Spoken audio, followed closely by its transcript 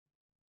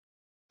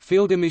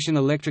Field-emission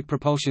electric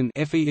propulsion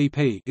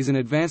 (FEEP) is an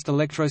advanced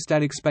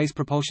electrostatic space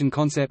propulsion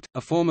concept,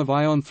 a form of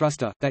ion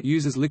thruster, that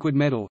uses liquid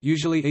metal,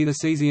 usually either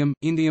cesium,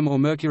 indium or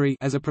mercury,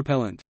 as a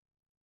propellant.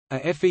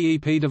 A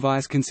FEEP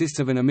device consists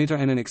of an emitter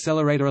and an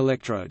accelerator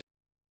electrode.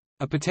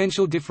 A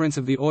potential difference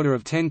of the order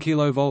of 10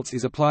 kV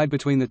is applied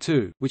between the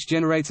two, which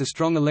generates a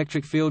strong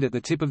electric field at the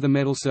tip of the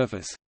metal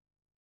surface.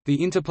 The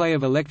interplay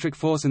of electric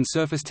force and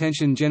surface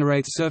tension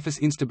generates surface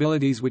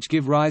instabilities which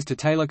give rise to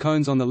Taylor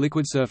cones on the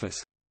liquid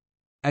surface.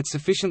 At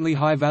sufficiently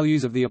high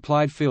values of the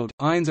applied field,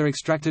 ions are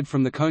extracted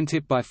from the cone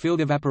tip by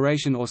field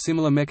evaporation or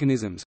similar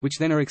mechanisms, which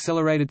then are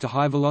accelerated to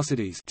high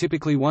velocities,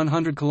 typically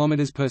 100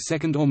 km per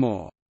second or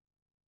more.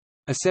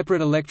 A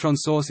separate electron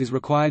source is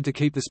required to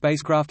keep the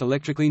spacecraft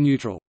electrically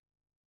neutral.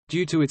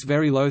 Due to its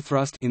very low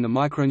thrust in the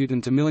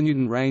micronewton to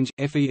millinewton range,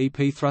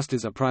 FEEP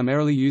thrusters are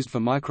primarily used for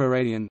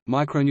microradian,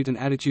 micronewton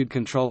attitude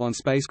control on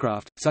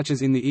spacecraft, such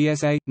as in the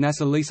ESA,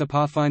 NASA LISA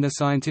Pathfinder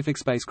scientific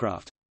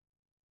spacecraft.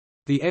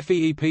 The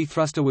FEEP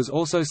thruster was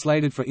also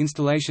slated for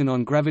installation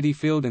on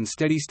gravity-field and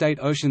steady-state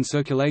ocean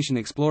circulation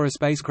Explorer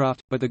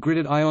spacecraft, but the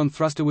gridded ion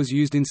thruster was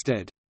used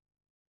instead.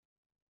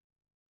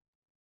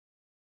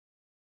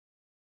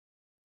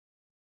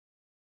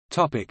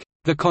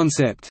 The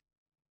concept.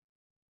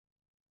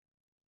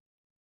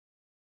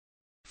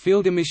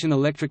 Field-emission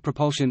electric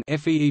propulsion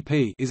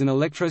 (FEEP) is an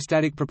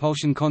electrostatic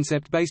propulsion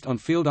concept based on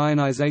field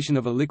ionization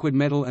of a liquid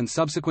metal and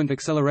subsequent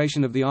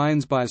acceleration of the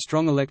ions by a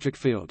strong electric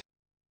field.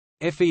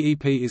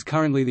 FEEP is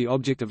currently the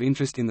object of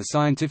interest in the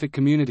scientific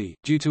community,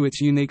 due to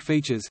its unique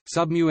features,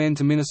 sub-μn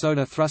to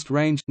Minnesota thrust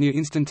range, near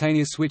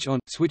instantaneous switch-on,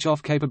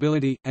 switch-off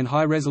capability, and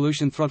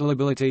high-resolution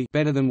throttleability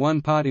better than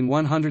 1 part in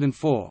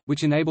 104,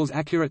 which enables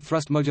accurate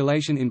thrust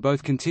modulation in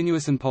both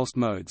continuous and pulsed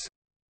modes.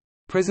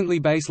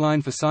 Presently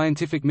baseline for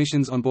scientific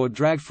missions on board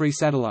drag-free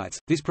satellites,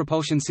 this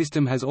propulsion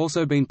system has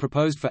also been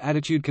proposed for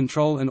attitude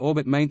control and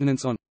orbit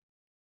maintenance on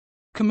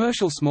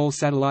commercial small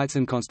satellites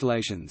and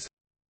constellations.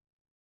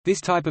 This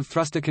type of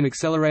thruster can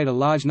accelerate a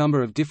large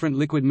number of different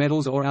liquid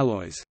metals or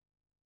alloys.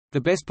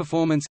 The best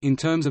performance in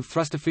terms of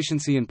thrust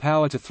efficiency and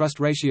power-to-thrust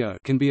ratio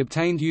can be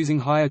obtained using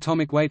high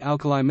atomic weight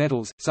alkali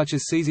metals, such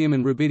as cesium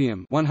and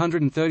rubidium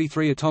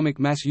 133 atomic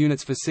mass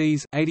units for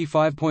Cs,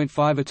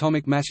 85.5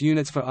 atomic mass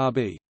units for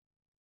Rb.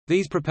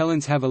 These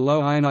propellants have a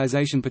low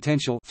ionization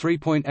potential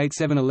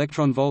 3.87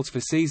 electron volts for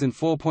Cs and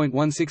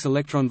 4.16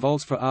 electron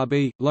volts for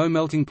Rb, low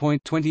melting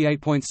point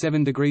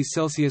 28.7 degrees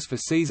Celsius for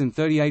Cs and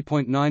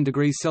 38.9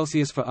 degrees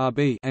Celsius for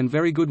Rb, and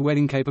very good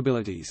wetting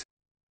capabilities.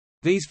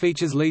 These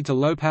features lead to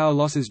low power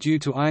losses due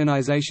to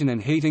ionization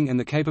and heating and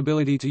the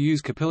capability to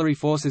use capillary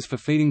forces for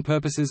feeding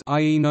purposes,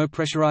 i.e. no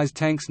pressurized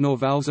tanks nor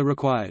valves are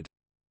required.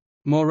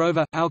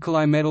 Moreover,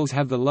 alkali metals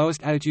have the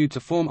lowest attitude to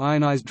form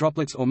ionized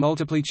droplets or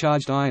multiply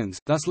charged ions,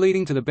 thus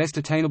leading to the best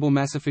attainable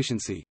mass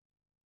efficiency.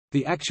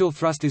 The actual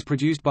thrust is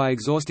produced by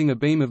exhausting a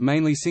beam of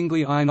mainly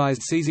singly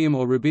ionized cesium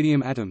or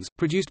rubidium atoms,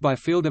 produced by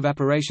field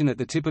evaporation at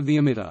the tip of the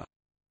emitter.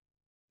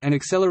 An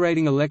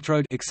accelerating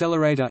electrode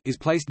accelerator is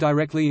placed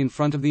directly in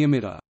front of the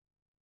emitter.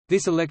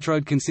 This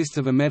electrode consists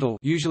of a metal,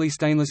 usually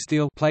stainless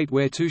steel, plate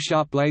where two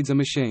sharp blades are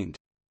machined.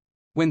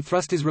 When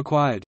thrust is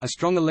required, a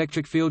strong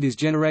electric field is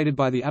generated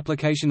by the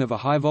application of a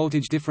high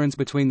voltage difference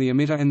between the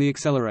emitter and the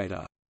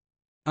accelerator.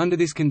 Under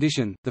this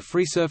condition, the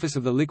free surface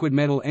of the liquid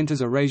metal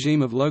enters a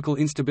regime of local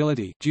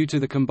instability, due to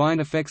the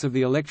combined effects of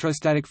the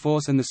electrostatic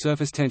force and the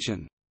surface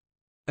tension.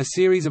 A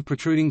series of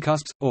protruding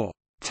cusps, or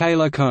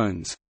Taylor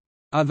cones,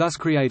 are thus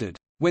created.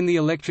 When the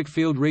electric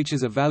field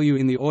reaches a value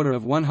in the order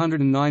of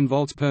 109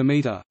 volts per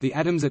meter, the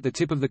atoms at the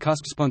tip of the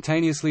cusp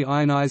spontaneously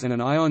ionize and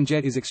an ion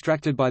jet is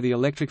extracted by the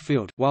electric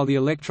field, while the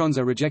electrons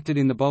are rejected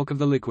in the bulk of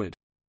the liquid.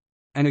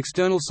 An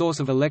external source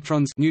of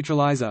electrons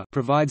neutralizer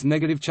provides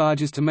negative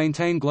charges to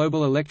maintain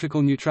global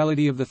electrical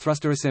neutrality of the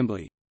thruster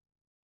assembly.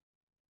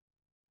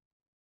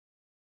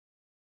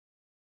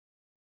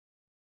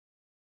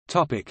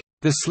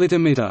 The slit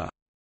emitter.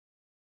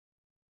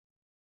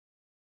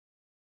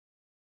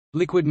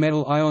 Liquid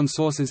metal ion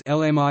sources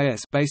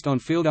 (LMIS) based on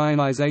field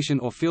ionization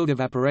or field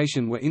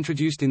evaporation were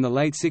introduced in the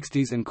late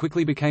 60s and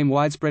quickly became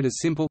widespread as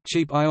simple,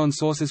 cheap ion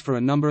sources for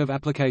a number of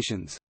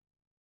applications.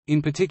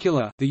 In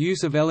particular, the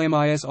use of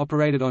LMIS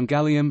operated on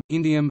gallium,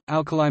 indium,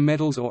 alkali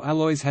metals or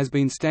alloys has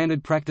been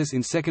standard practice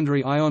in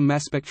secondary ion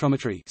mass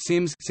spectrometry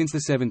 (SIMS) since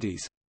the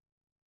 70s.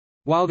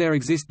 While there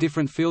exist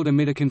different field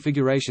emitter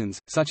configurations,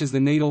 such as the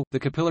needle, the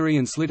capillary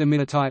and slit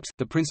emitter types,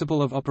 the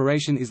principle of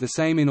operation is the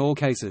same in all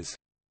cases.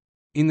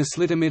 In the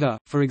slit emitter,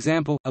 for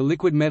example, a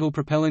liquid metal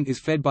propellant is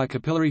fed by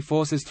capillary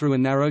forces through a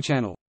narrow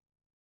channel.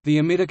 The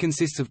emitter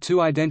consists of two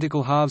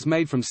identical halves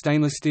made from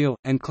stainless steel,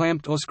 and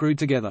clamped or screwed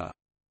together.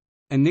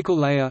 A nickel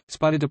layer,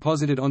 sputter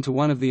deposited onto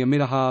one of the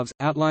emitter halves,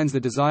 outlines the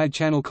desired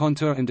channel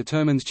contour and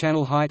determines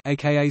channel height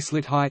aka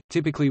slit height,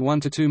 typically 1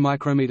 to 2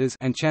 micrometers,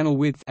 and channel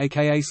width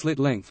aka slit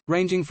length,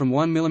 ranging from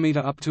 1 mm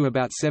up to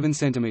about 7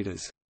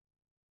 cm.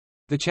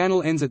 The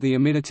channel ends at the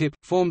emitter tip,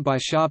 formed by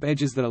sharp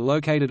edges that are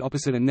located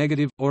opposite a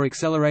negative, or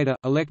accelerator,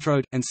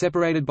 electrode, and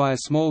separated by a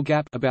small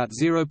gap about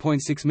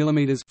 0.6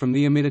 mm from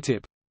the emitter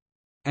tip.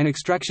 An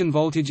extraction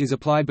voltage is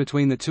applied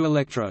between the two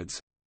electrodes.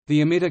 The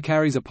emitter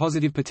carries a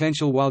positive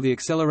potential while the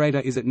accelerator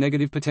is at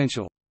negative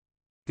potential.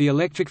 The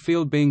electric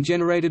field being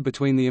generated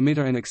between the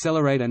emitter and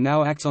accelerator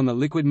now acts on the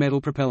liquid metal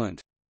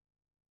propellant.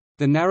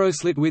 The narrow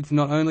slit width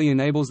not only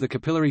enables the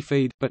capillary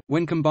feed, but,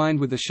 when combined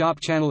with the sharp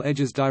channel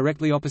edges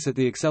directly opposite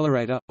the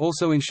accelerator,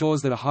 also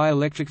ensures that a high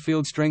electric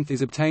field strength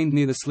is obtained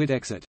near the slit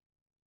exit.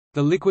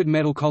 The liquid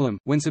metal column,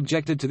 when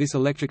subjected to this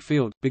electric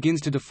field,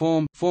 begins to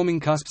deform, forming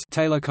cusps,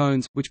 Taylor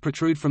cones, which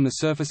protrude from the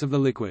surface of the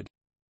liquid.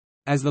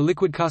 As the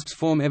liquid cusps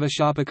form ever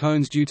sharper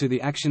cones due to the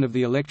action of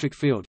the electric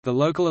field, the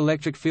local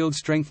electric field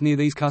strength near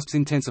these cusps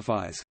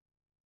intensifies.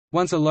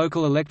 Once a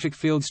local electric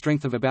field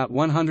strength of about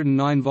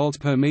 109 volts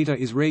per meter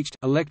is reached,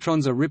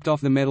 electrons are ripped off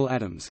the metal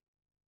atoms.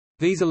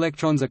 These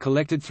electrons are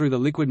collected through the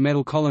liquid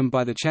metal column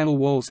by the channel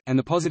walls, and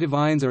the positive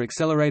ions are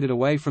accelerated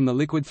away from the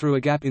liquid through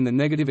a gap in the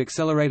negative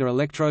accelerator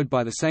electrode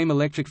by the same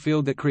electric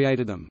field that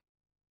created them.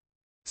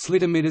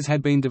 Slit emitters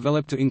had been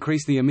developed to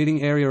increase the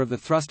emitting area of the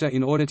thruster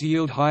in order to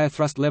yield higher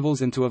thrust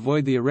levels and to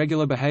avoid the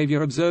irregular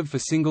behavior observed for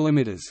single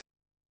emitters.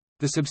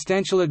 The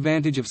substantial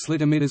advantage of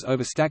slit emitters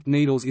over stacked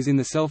needles is in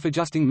the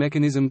self-adjusting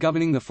mechanism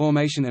governing the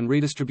formation and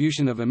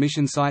redistribution of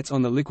emission sites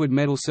on the liquid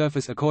metal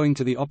surface according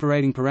to the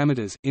operating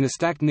parameters. In a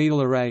stacked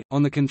needle array,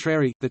 on the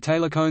contrary, the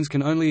Taylor cones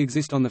can only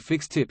exist on the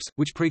fixed tips,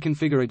 which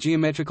preconfigure a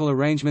geometrical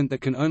arrangement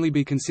that can only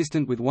be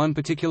consistent with one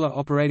particular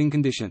operating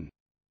condition.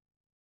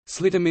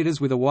 Slit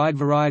emitters with a wide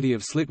variety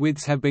of slit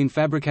widths have been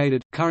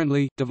fabricated.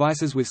 Currently,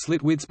 devices with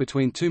slit widths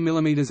between 2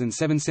 mm and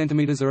 7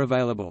 cm are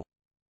available.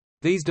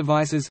 These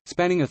devices,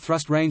 spanning a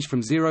thrust range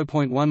from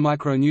 0.1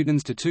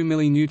 micronewtons to 2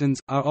 millinewtons,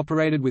 are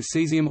operated with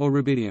cesium or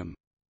rubidium.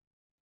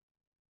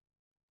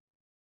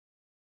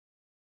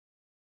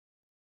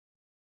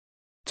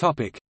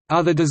 Topic: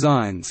 Other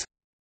designs.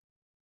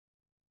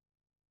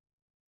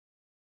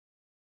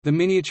 The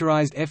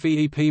miniaturized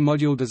FEEP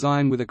module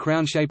design with a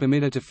crown-shape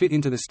emitter to fit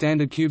into the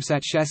standard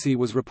CubeSat chassis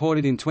was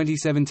reported in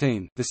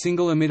 2017. The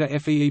single emitter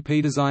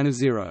FEEP design of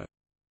 0.5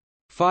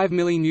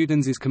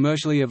 millinewtons is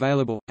commercially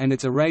available, and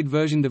its arrayed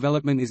version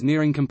development is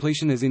nearing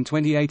completion as in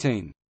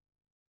 2018.